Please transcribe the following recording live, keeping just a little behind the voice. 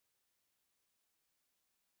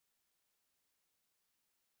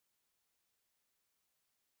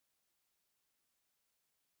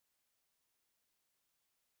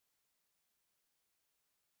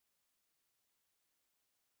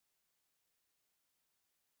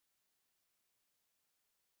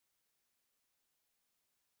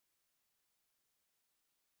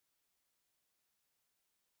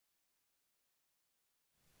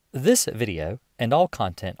This video and all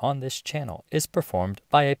content on this channel is performed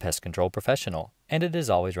by a pest control professional, and it is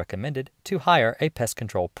always recommended to hire a pest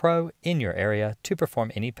control pro in your area to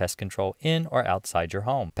perform any pest control in or outside your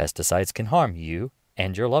home. Pesticides can harm you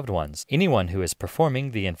and your loved ones. Anyone who is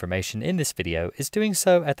performing the information in this video is doing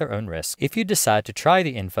so at their own risk. If you decide to try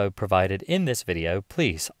the info provided in this video,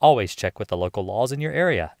 please always check with the local laws in your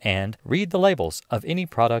area and read the labels of any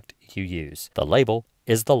product you use. The label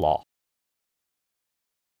is the law.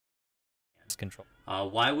 Control.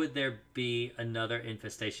 Why would there be another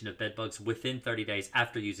infestation of bedbugs within 30 days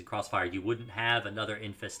after using Crossfire? You wouldn't have another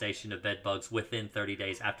infestation of bedbugs within 30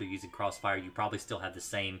 days after using Crossfire. You probably still have the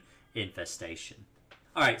same infestation.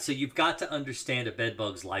 All right, so you've got to understand a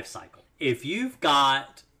bedbug's life cycle. If you've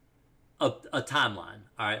got a timeline,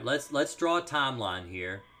 all right, let's draw a timeline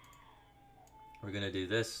here. We're going to do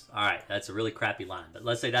this. All right, that's a really crappy line, but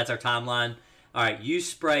let's say that's our timeline. All right, you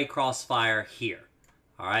spray Crossfire here.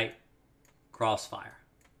 All right. Crossfire.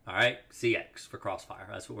 All right, CX for Crossfire.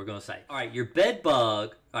 That's what we're going to say. All right, your bed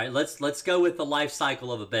bug. All right, let's go with the life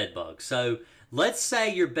cycle of a bed bug. So let's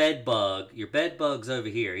say your bed bug's over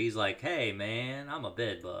here. He's like, hey man, I'm a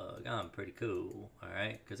bed bug. I'm pretty cool. All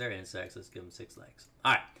right, because they're insects. Let's give them 6 legs.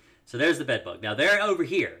 All right, so there's the bed bug. Now they're over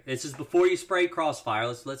here. This is before you spray Crossfire.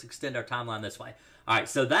 Let's extend our timeline this way. All right,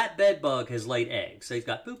 so that bed bug has laid eggs. So he's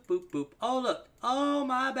got boop, boop, boop. Oh, look. Oh,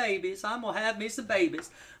 my babies. I'm going to have me some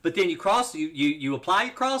babies. But then you apply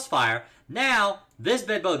your Crossfire. Now, this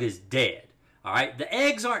bed bug is dead. All right, the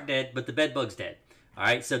eggs aren't dead, but the bed bug's dead. All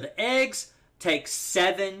right, so the eggs take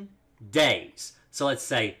 7 days. So let's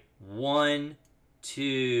say 1,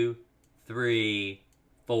 2, 3,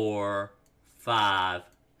 4, 5,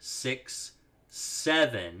 6,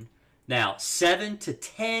 7. Now, 7 to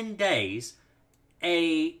 10 days.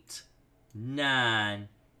 8, 9,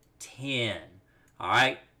 10. All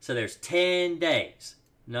right, so there's 10 days.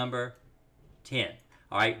 Number 10.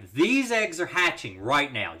 All right, these eggs are hatching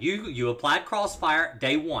right now. You applied Crossfire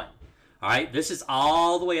day 1. All right, this is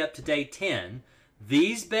all the way up to day 10.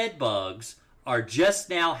 These bed bugs are just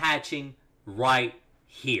now hatching right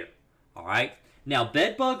here. All right, now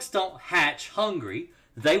bed bugs don't hatch hungry.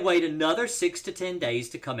 They wait another 6 to 10 days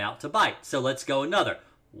to come out to bite. So let's go another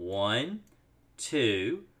 1,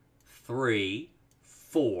 2, 3,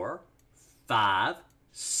 4, 5,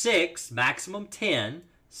 6, maximum 10,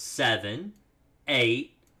 7,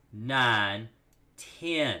 8, 9,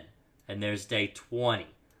 10. And there's day 20.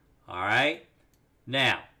 All right?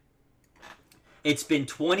 Now, it's been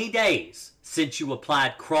 20 days since you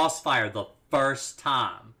applied Crossfire the first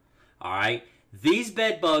time. All right? These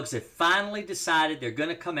bed bugs have finally decided they're going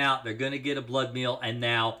to come out, they're going to get a blood meal, and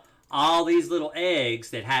now all these little eggs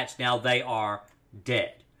that hatch now, they are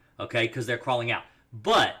dead, okay, because they're crawling out.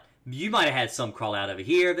 But you might have had some crawl out over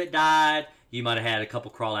here that died. You might have had a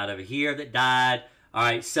couple crawl out over here that died. All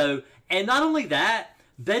right, so, and not only that,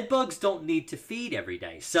 bed bugs don't need to feed every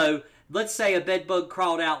day. So let's say a bed bug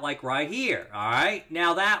crawled out like right here. All right,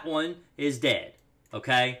 now that one is dead.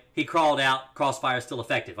 Okay, he crawled out. Crossfire is still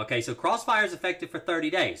effective. Okay, so Crossfire is effective for 30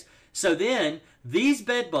 days. So then these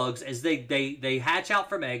bed bugs, as they hatch out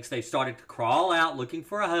from eggs, they've started to crawl out looking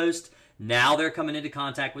for a host. Now they're coming into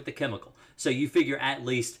contact with the chemical. So you figure at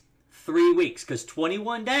least 3 weeks, because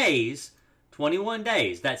 21 days,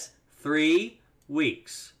 that's 3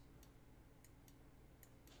 weeks.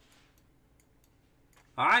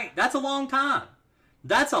 All right, that's a long time.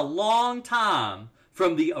 That's a long time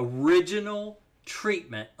from the original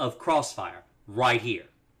treatment of Crossfire right here.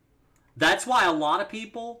 That's why a lot of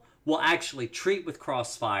people will actually treat with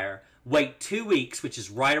Crossfire, wait 2 weeks, which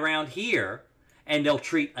is right around here, and they'll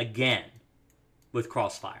treat again with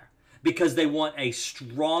Crossfire because they want a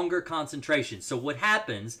stronger concentration. So what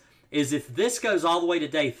happens is if this goes all the way to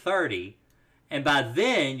day 30, and by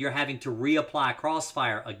then you're having to reapply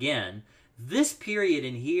Crossfire again, this period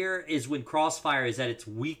in here is when Crossfire is at its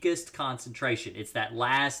weakest concentration. It's that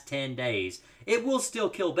last 10 days. It will still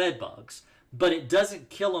kill bed bugs, but it doesn't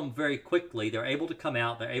kill them very quickly. They're able to come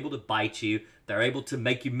out. They're able to bite you. They're able to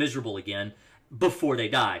make you miserable again before they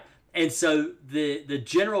die. And so the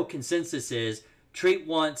general consensus is treat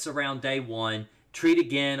once around day 1, treat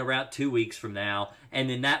again around 2 weeks from now, and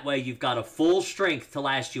then that way you've got a full strength to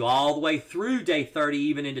last you all the way through day 30,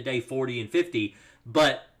 even into day 40 and 50.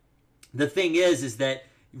 But the thing is that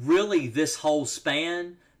really this whole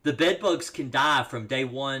span, the bed bugs can die from day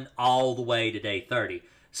 1 all the way to day 30.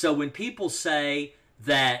 So when people say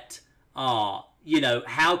that, you know,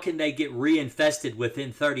 how can they get reinfested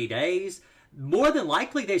within 30 days? More than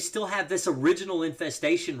likely, they still have this original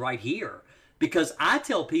infestation right here. Because I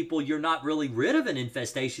tell people you're not really rid of an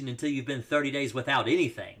infestation until you've been 30 days without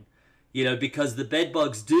anything. You know, because the bed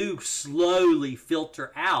bugs do slowly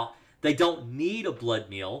filter out. They don't need a blood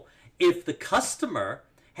meal. If the customer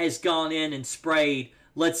has gone in and sprayed,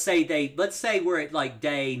 let's say we're at like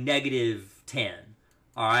day -10,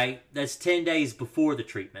 all right? That's 10 days before the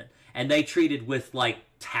treatment. And they treated with like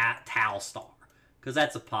Towel Star, because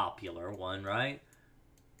that's a popular one, right?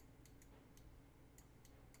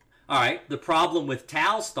 All right, the problem with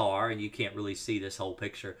Towel Star, and you can't really see this whole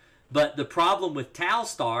picture, but the problem with Towel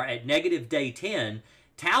Star at negative day 10,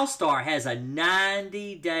 Towel Star has a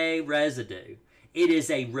 90-day residue. It is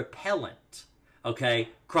a repellent, okay?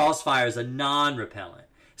 Crossfire is a non-repellent.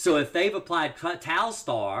 So if they've applied Towel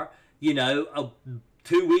Star, you know,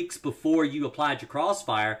 2 weeks before you applied your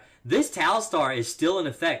Crossfire, this Towel Star is still in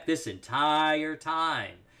effect this entire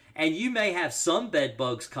time. And you may have some bed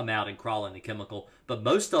bugs come out and crawl in the chemical, but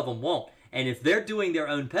most of them won't. And if they're doing their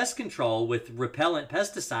own pest control with repellent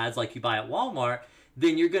pesticides like you buy at Walmart,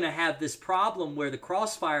 then you're going to have this problem where the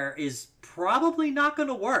Crossfire is probably not going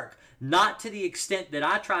to work. Not to the extent that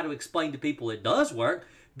I try to explain to people it does work,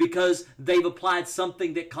 because they've applied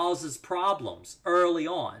something that causes problems early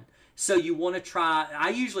on. So you want to try, I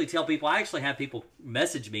usually tell people, I actually have people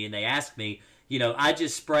message me and they ask me, you know, I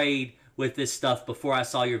just sprayed with this stuff before I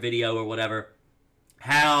saw your video or whatever.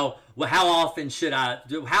 How often should I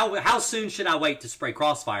do, how soon should I wait to spray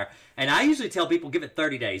Crossfire? And I usually tell people, give it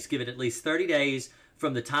 30 days. Give it at least 30 days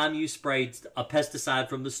from the time you sprayed a pesticide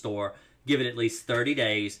from the store. Give it at least 30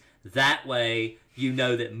 days. That way you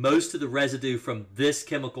know that most of the residue from this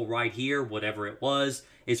chemical right here, whatever it was,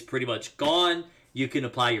 is pretty much gone. You can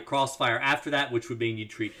apply your Crossfire after that, which would mean you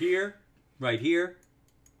treat here, right here.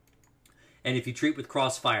 And if you treat with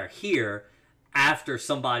Crossfire here, after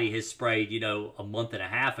somebody has sprayed, you know, a month and a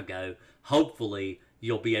half ago, hopefully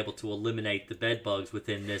you'll be able to eliminate the bed bugs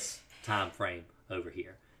within this time frame over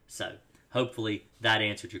here. So hopefully that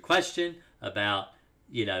answered your question about,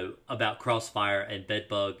 you know, about Crossfire and bed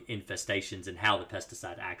bug infestations and how the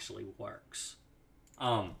pesticide actually works.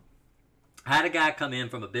 I had a guy come in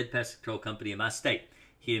from a big pest control company in my state.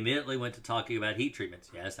 He immediately went to talking about heat treatments.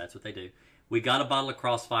 Yes, that's what they do. We got a bottle of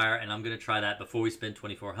Crossfire, and I'm going to try that before we spend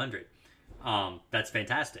 $2,400. That's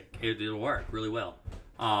fantastic. It'll work really well.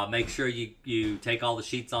 Make sure you take all the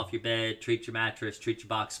sheets off your bed, treat your mattress, treat your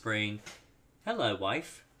box spring. Hello,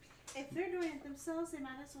 wife. If they're doing it themselves, they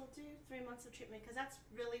might as well do 3 months of treatment, because that's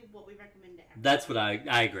really what we recommend to everyone. That's what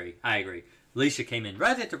I agree. I agree. Alicia came in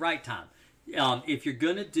right at the right time. If you're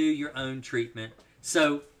going to do your own treatment,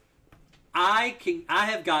 so I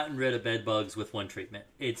have gotten rid of bed bugs with one treatment.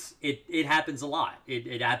 It happens a lot.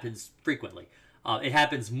 It happens frequently. It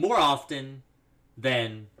happens more often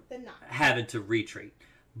than not having to retreat.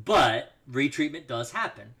 But retreatment does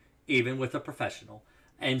happen, even with a professional.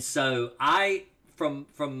 And so from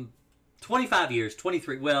 25 years,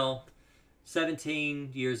 23, well,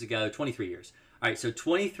 17 years ago, 23 years. All right, so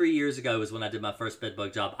 23 years ago is when I did my first bed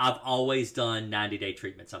bug job. I've always done 90-day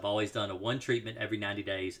treatments. I've always done one treatment every 90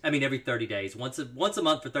 days. I mean, every 30 days. Once a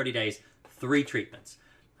month for 30 days, 3 treatments.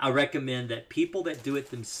 I recommend that people that do it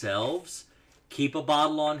themselves keep a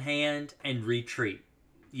bottle on hand and retreat.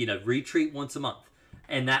 You know, retreat once a month.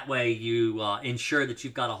 And that way you ensure that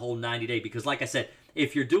you've got a whole 90-day. Because like I said,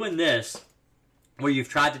 if you're doing this, where you've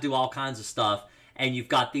tried to do all kinds of stuff, and you've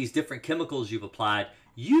got these different chemicals you've applied,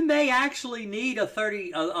 you may actually need a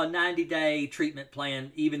 90-day treatment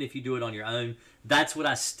plan, even if you do it on your own. That's what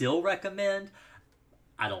I still recommend.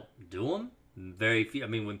 I don't do them. Very few. I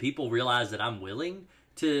mean, when people realize that I'm willing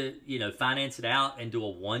to, you know, finance it out and do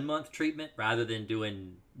a 1-month treatment rather than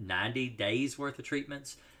doing 90 days worth of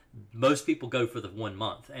treatments, most people go for the 1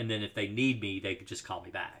 month. And then if they need me, they could just call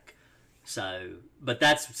me back. So, but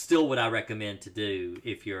that's still what I recommend to do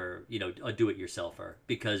if you're, you know, a do-it-yourselfer,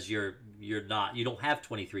 because you don't have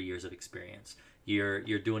 23 years of experience. You're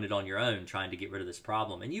doing it on your own, trying to get rid of this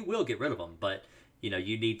problem, and you will get rid of them. But you know,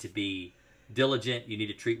 you need to be diligent. You need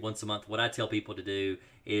to treat once a month. What I tell people to do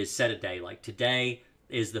is set a day. Like today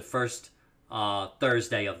is the first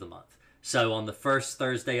Thursday of the month. So on the first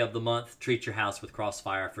Thursday of the month, treat your house with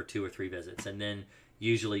Crossfire for 2 or 3 visits, and then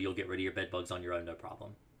usually you'll get rid of your bed bugs on your own, no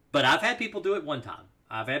problem. But I've had people do it one time.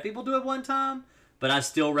 But I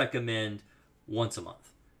still recommend once a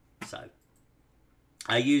month. So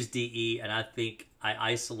I use DE, and I think I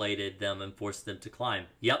isolated them and forced them to climb.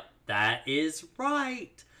 Yep, that is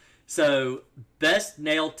right. So best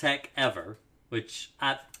nail tech ever, which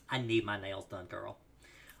I need my nails done, girl.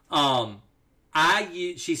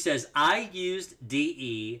 She says, I used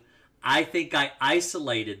DE. I think I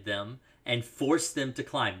isolated them and force them to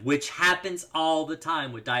climb, which happens all the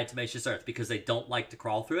time with diatomaceous earth because they don't like to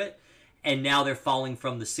crawl through it, and now they're falling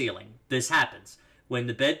from the ceiling. This happens. When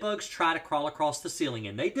the bed bugs try to crawl across the ceiling,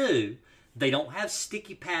 and they do, they don't have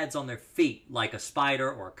sticky pads on their feet like a spider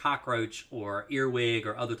or a cockroach or earwig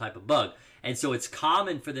or other type of bug. And so it's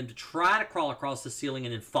common for them to try to crawl across the ceiling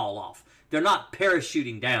and then fall off. They're not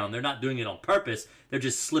parachuting down. They're not doing it on purpose. They're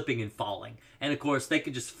just slipping and falling. And of course, they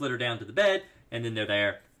can just flitter down to the bed, and then they're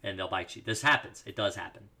there, and they'll bite you. This happens. It does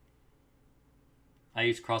happen. I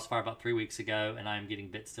used Crossfire about 3 weeks ago, and I'm getting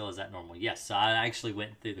bit still. Is that normal? Yes. So I actually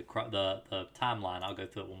went through the timeline. I'll go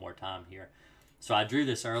through it one more time here. So I drew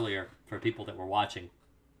this earlier for people that were watching.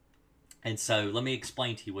 And so let me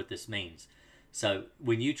explain to you what this means. So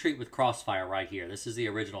when you treat with Crossfire right here, this is the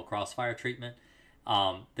original Crossfire treatment.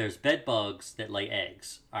 There's bed bugs that lay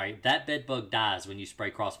eggs. All right, that bed bug dies when you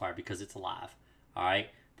spray Crossfire because it's alive. All right,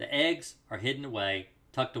 the eggs are hidden away,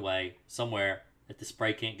 tucked away somewhere that the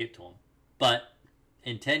spray can't get to them. But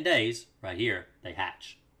in 10 days, right here, they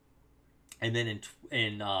hatch. And then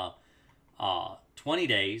in 20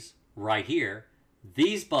 days, right here,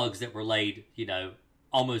 these bugs that were laid,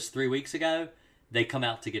 almost 3 weeks ago, they come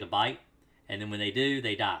out to get a bite. And then when they do,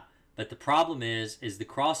 they die. But the problem is the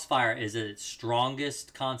Crossfire is at its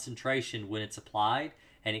strongest concentration when it's applied,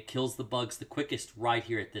 and it kills the bugs the quickest right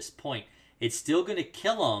here at this point. It's still going to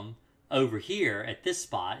kill them over here at this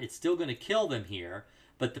spot. It's still going to kill them here.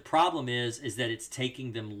 But the problem is that it's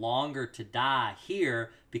taking them longer to die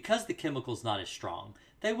here because the chemical's not as strong.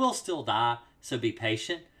 They will still die, so be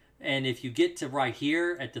patient. And if you get to right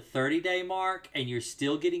here at the 30-day mark and you're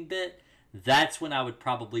still getting bit, that's when I would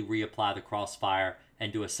probably reapply the Crossfire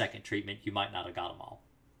and do a second treatment. You might not have got them all.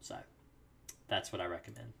 So that's what I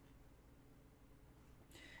recommend.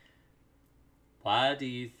 Why do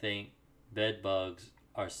you think bed bugs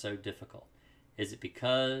are so difficult? Is it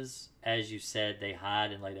because, as you said, they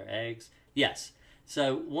hide and lay their eggs? Yes.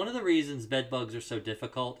 So one of the reasons bed bugs are so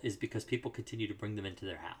difficult is because people continue to bring them into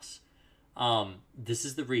their house. This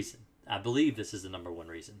is the reason. I believe this is the number one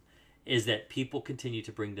reason, is that people continue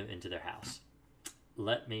to bring them into their house.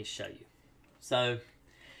 Let me show you. So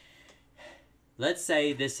let's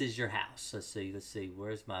say this is your house. Let's see.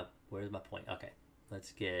 Where's my point? Okay.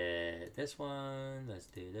 Let's get this one. Let's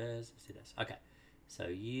do this. Let's do this. Okay. So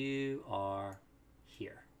you are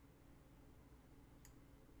here.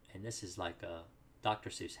 And this is like a Dr.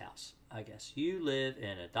 Seuss house, I guess. You live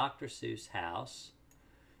in a Dr. Seuss house.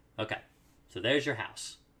 Okay. So there's your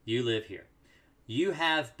house. You live here. You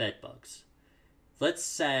have bed bugs. Let's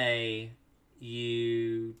say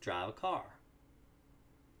you drive a car.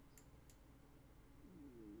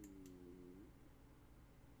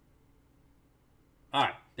 All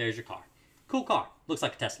right, there's your car. Cool car. Looks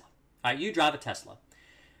like a Tesla. All right, you drive a Tesla.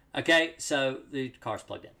 Okay, so the car's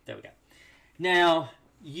plugged in. There we go. Now,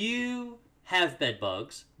 you have bed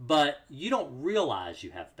bugs, but you don't realize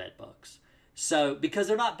you have bed bugs. So, because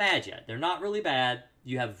they're not bad yet. They're not really bad.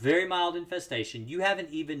 You have very mild infestation. You haven't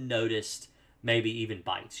even noticed maybe even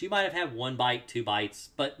bites. You might have had 1 bite, 2 bites,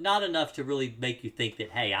 but not enough to really make you think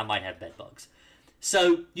that, hey, I might have bed bugs.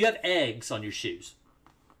 So, you have eggs on your shoes.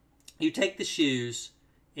 You take the shoes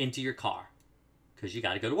into your car because you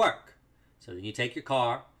got to go to work. So then you take your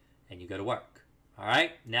car and you go to work. All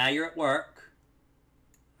right, now you're at work.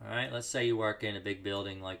 All right, let's say you work in a big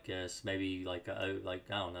building like this, maybe like I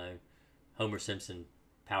don't know, Homer Simpson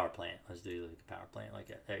power plant. Let's do like a power plant like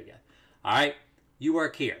that. There you go. All right, you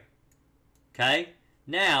work here. Okay,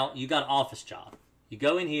 now you got an office job. You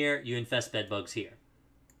go in here, you infest bed bugs here.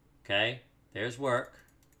 Okay, there's work.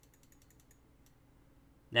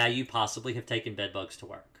 Now you possibly have taken bed bugs to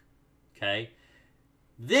work. Okay?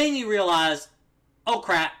 Then you realize, oh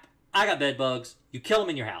crap, I got bed bugs. You kill them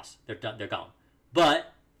in your house. They're done. They're gone.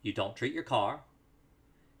 But you don't treat your car.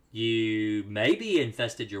 You maybe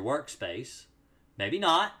infested your workspace. Maybe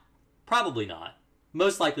not. Probably not.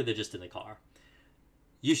 Most likely they're just in the car.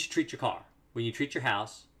 You should treat your car. When you treat your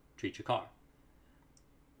house, treat your car.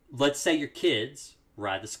 Let's say your kids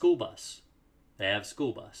ride the school bus. They have a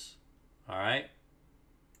school bus. All right?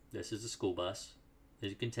 This is a school bus. As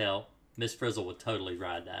you can tell, Miss Frizzle would totally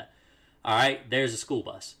ride that. All right, there's a school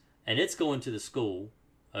bus. And it's going to the school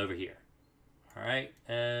over here. All right,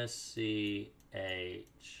 SCHOOL.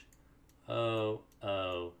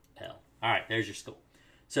 All right, there's your school.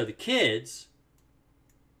 So the kids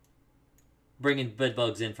bringing bed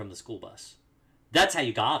bugs in from the school bus. That's how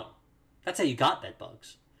you got them. That's how you got bed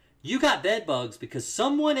bugs. You got bed bugs because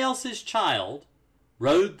someone else's child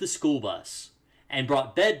rode the school bus and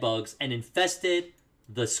brought bed bugs and infested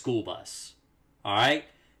the school bus. All right?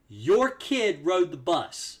 Your kid rode the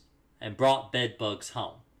bus and brought bed bugs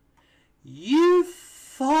home. You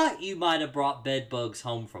thought you might have brought bed bugs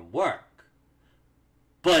home from work,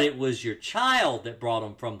 but it was your child that brought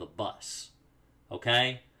them from the bus.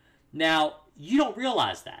 Okay? Now, you don't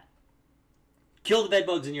realize that. Kill the bed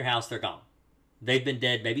bugs in your house, they're gone. They've been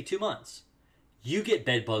dead maybe 2 months. You get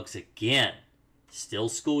bed bugs again. Still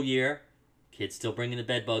school year. Kids still bringing the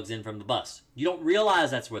bed bugs in from the bus. You don't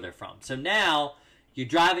realize that's where they're from. So now you're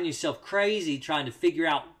driving yourself crazy trying to figure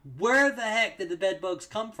out where the heck did the bed bugs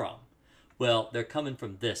come from? Well, they're coming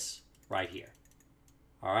from this right here.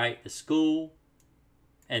 All right, the school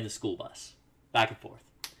and the school bus. Back and forth.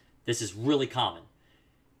 This is really common.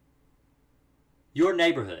 Your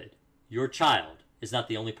neighborhood, your child, is not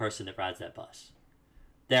the only person that rides that bus.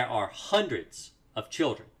 There are hundreds of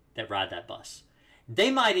children that ride that bus.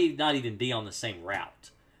 They might not even be on the same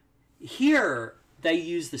route. Here, they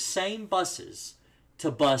use the same buses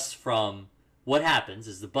to bus from. What happens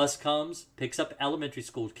is the bus comes, picks up elementary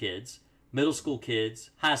school kids, middle school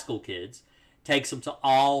kids, high school kids, takes them to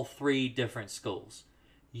all 3 different schools.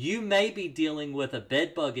 You may be dealing with a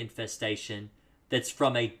bed bug infestation that's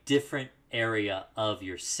from a different area of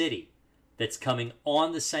your city, that's coming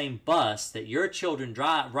on the same bus that your children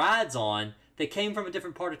rides on, that came from a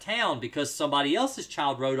different part of town because somebody else's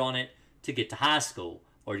child rode on it to get to high school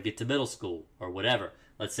or to get to middle school or whatever.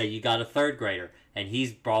 Let's say you got a 3rd grader and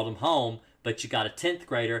he's brought him home, but you got a 10th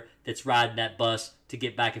grader that's riding that bus to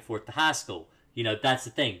get back and forth to high school. You know, that's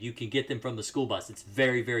the thing. You can get them from the school bus. It's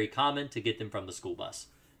very, very common to get them from the school bus.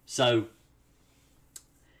 So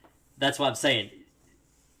that's what I'm saying.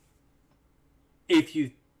 If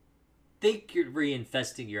you think you're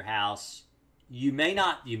reinfesting your house, you may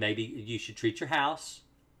not. You should treat your house.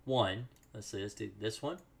 One, let's do this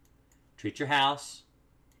one. Treat your house.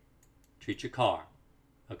 Treat your car.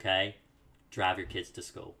 Okay? Drive your kids to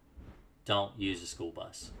school. Don't use a school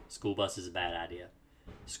bus. School bus is a bad idea.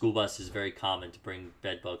 School bus is very common to bring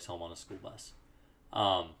bed bugs home on a school bus.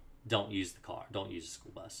 Don't use the car. Don't use a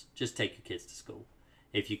school bus. Just take your kids to school.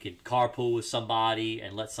 If you can carpool with somebody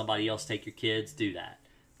and let somebody else take your kids, do that.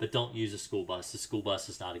 But don't use a school bus. The school bus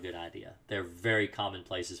is not a good idea. They're very common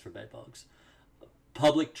places for bed bugs.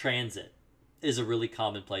 Public transit is a really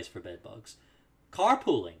common place for bed bugs.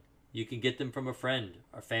 Carpooling. You can get them from a friend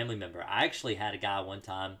or family member. I actually had a guy one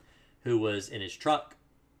time who was in his truck.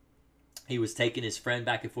 He was taking his friend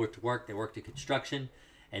back and forth to work. They worked in construction,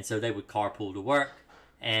 and so they would carpool to work.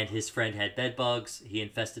 And his friend had bed bugs. He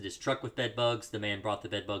infested his truck with bed bugs. The man brought the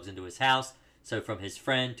bed bugs into his house. So from his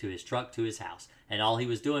friend to his truck to his house. And all he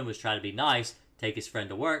was doing was trying to be nice, take his friend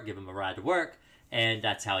to work, give him a ride to work, and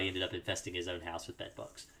that's how he ended up infesting his own house with bed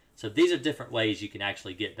bugs. So these are different ways you can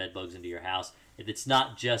actually get bed bugs into your house. If it's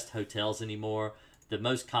not just hotels anymore, the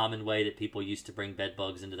most common way that people used to bring bed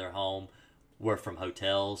bugs into their home were from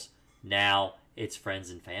hotels. Now it's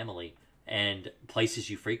friends and family and places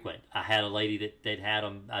you frequent. I had a lady that had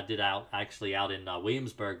them. I did out in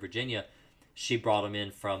Williamsburg, Virginia. She brought them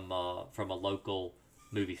in from a local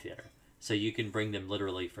movie theater. So you can bring them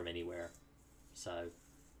literally from anywhere. So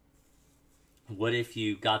what if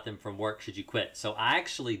you got them from work? Should you quit? So I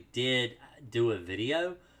actually did do a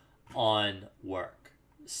video on work.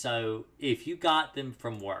 So if you got them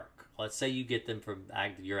from work, let's say you get them from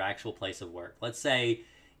your actual place of work. Let's say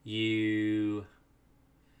you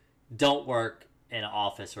don't work in an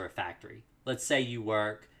office or a factory. Let's say you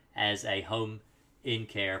work as a home in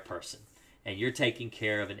care person and you're taking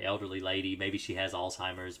care of an elderly lady. Maybe she has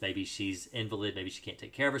Alzheimer's, maybe she's invalid, maybe she can't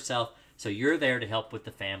take care of herself. So you're there to help with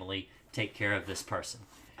the family take care of this person.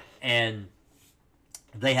 And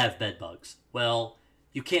they have bed bugs. Well,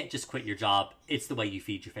 you can't just quit your job. It's the way you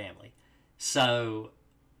feed your family. So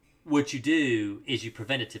what you do is you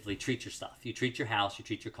preventatively treat your stuff. You treat your house, you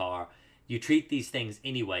treat your car, you treat these things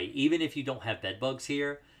anyway, even if you don't have bed bugs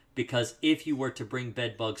here, because if you were to bring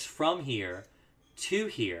bed bugs from here to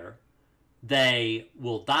here, they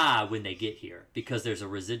will die when they get here because there's a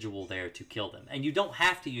residual there to kill them. And you don't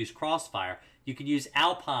have to use Crossfire. You can use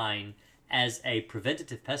Alpine as a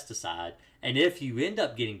preventative pesticide. And if you end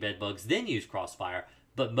up getting bed bugs, then use Crossfire.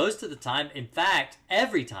 But most of the time, in fact,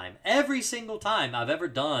 every single time I've ever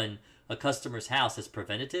done a customer's house as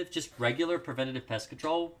preventative, just regular preventative pest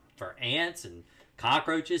control for ants and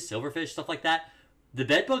cockroaches, silverfish, stuff like that, the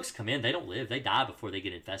bed bugs come in, they don't live, they die before they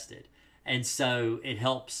get infested. And so it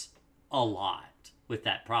helps a lot with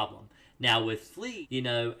that problem. Now with flea,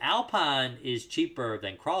 Alpine is cheaper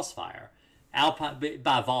than Crossfire. Alpine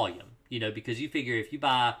by volume, because you figure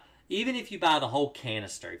even if you buy the whole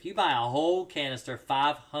canister, if you buy a whole canister,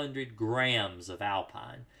 500 grams of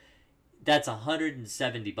Alpine, that's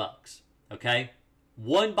 $170, okay?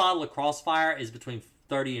 One bottle of Crossfire is between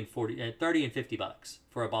 $30 and $50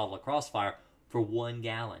 for a bottle of Crossfire for 1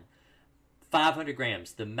 gallon. 500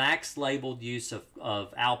 grams. The max labeled use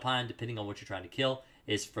of Alpine, depending on what you're trying to kill,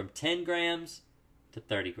 is from 10 grams to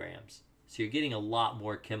 30 grams. So you're getting a lot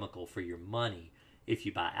more chemical for your money if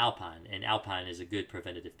you buy Alpine, and Alpine is a good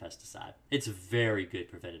preventative pesticide. It's a very good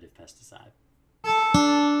preventative pesticide.